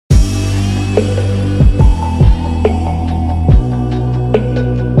Good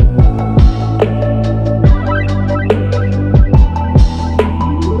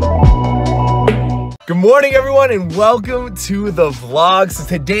morning, everyone, and welcome to the vlog. So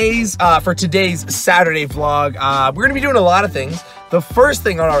for today's Saturday vlog, we're gonna be doing a lot of things. The first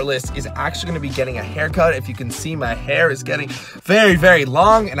thing on our list is actually gonna be getting a haircut. If you can see, my hair is getting very, very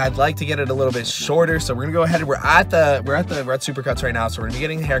long, and I'd like to get it a little bit shorter. So we're gonna go ahead and we're at Supercuts right now. So we're gonna be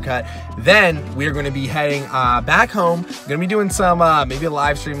getting a haircut. Then we're gonna be heading back home. We're gonna be doing some maybe a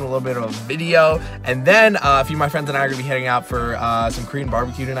live stream, a little bit of a video, and then a few of my friends and I are gonna be heading out for some Korean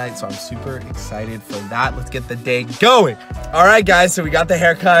barbecue tonight. So I'm super excited for that. Let's get the day going. All right, guys. So we got the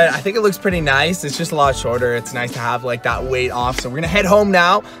haircut. I think it looks pretty nice. It's just a lot shorter. It's nice to have like that weight off. So we're gonna head home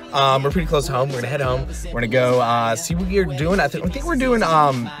now. We're pretty close to home. We're gonna head home. We're gonna go see what we're doing. I think we're doing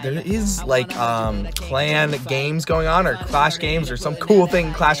there is like clan games going on, or Clash games, or some cool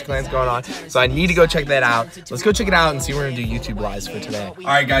thing Clash of Clans going on. So I need to go check that out. So let's go check it out and see what we're gonna do YouTube lives for today. All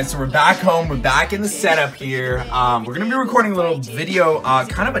right, guys. So we're back home. We're back in the setup here. We're gonna be recording a little video,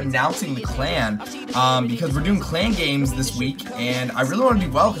 kind of announcing the clan, because we're doing clan games this week, and I really want to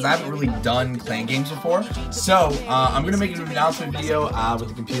do well because I haven't really done clan games before. So I'm gonna make an announcement video with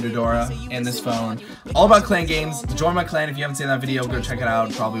the computer Dora and this phone, all about clan games. Join my clan if you haven't seen that video. Go check it out.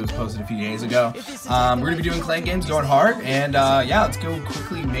 It probably was posted a few days ago. We're gonna be doing clan games, going hard, and yeah, let's go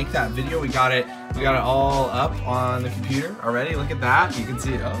quickly make that video. We got it all up on the computer already. Look at that. You can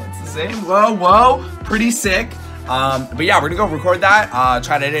see it. Oh, it's the same. Whoa, pretty sick. But yeah, we're gonna go record that,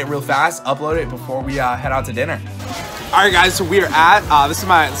 try to edit it real fast, upload it before we head out to dinner. All right, guys, so we are at this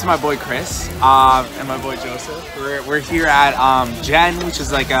is my boy Chris and my boy Joseph. We're here at Jen, which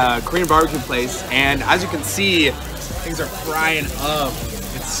is like a Korean barbecue place, and as you can see, things are frying up.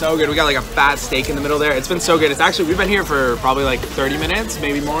 It's so good. We got like a fat steak in the middle there. It's been so good. It's actually, we've been here for probably like 30 minutes,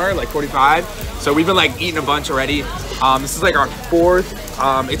 maybe more, like 45. So we've been like eating a bunch already. This is like our fourth.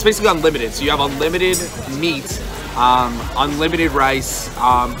 It's basically unlimited. So you have unlimited meat, unlimited rice,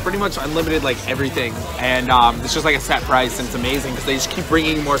 pretty much unlimited like everything, and it's just like a set price, and it's amazing because they just keep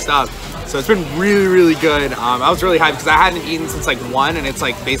bringing more stuff. So it's been really, really good. I was really hyped because I hadn't eaten since like 1, and it's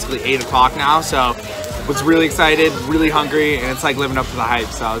like basically 8 o'clock now. So was really excited, really hungry, and it's like living up to the hype.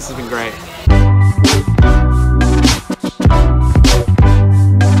 So this has been great.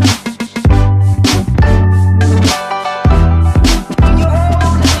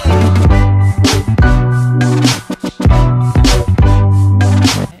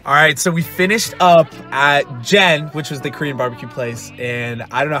 All right, so we finished up at Jen, which was the Korean barbecue place, and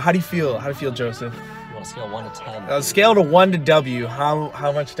I don't know, how do you feel? How do you feel, Joseph? You want to scale 1 to 10? On a scale to 1 to W,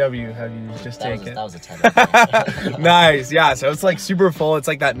 how much W have you just taken? That was a 10. Nice, yeah. So it's like super full. It's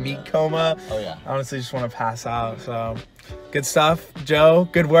like that meat coma. Oh yeah. I honestly just want to pass out. So good stuff, Joe.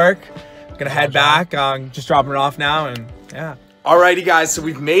 Good work. Gonna head back. Just dropping it off now, and yeah. Alrighty, guys, so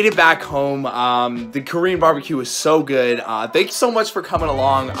we've made it back home. The Korean barbecue was so good. Thank you so much for coming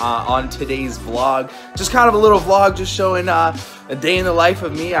along on today's vlog. Just kind of a little vlog, just showing a day in the life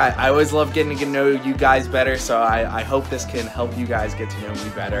of me. I always love getting to know you guys better, so I hope this can help you guys get to know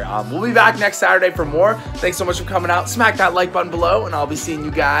me better. We'll be back next Saturday for more. Thanks so much for coming out. Smack that like button below, and I'll be seeing you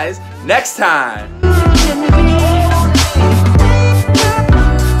guys next time.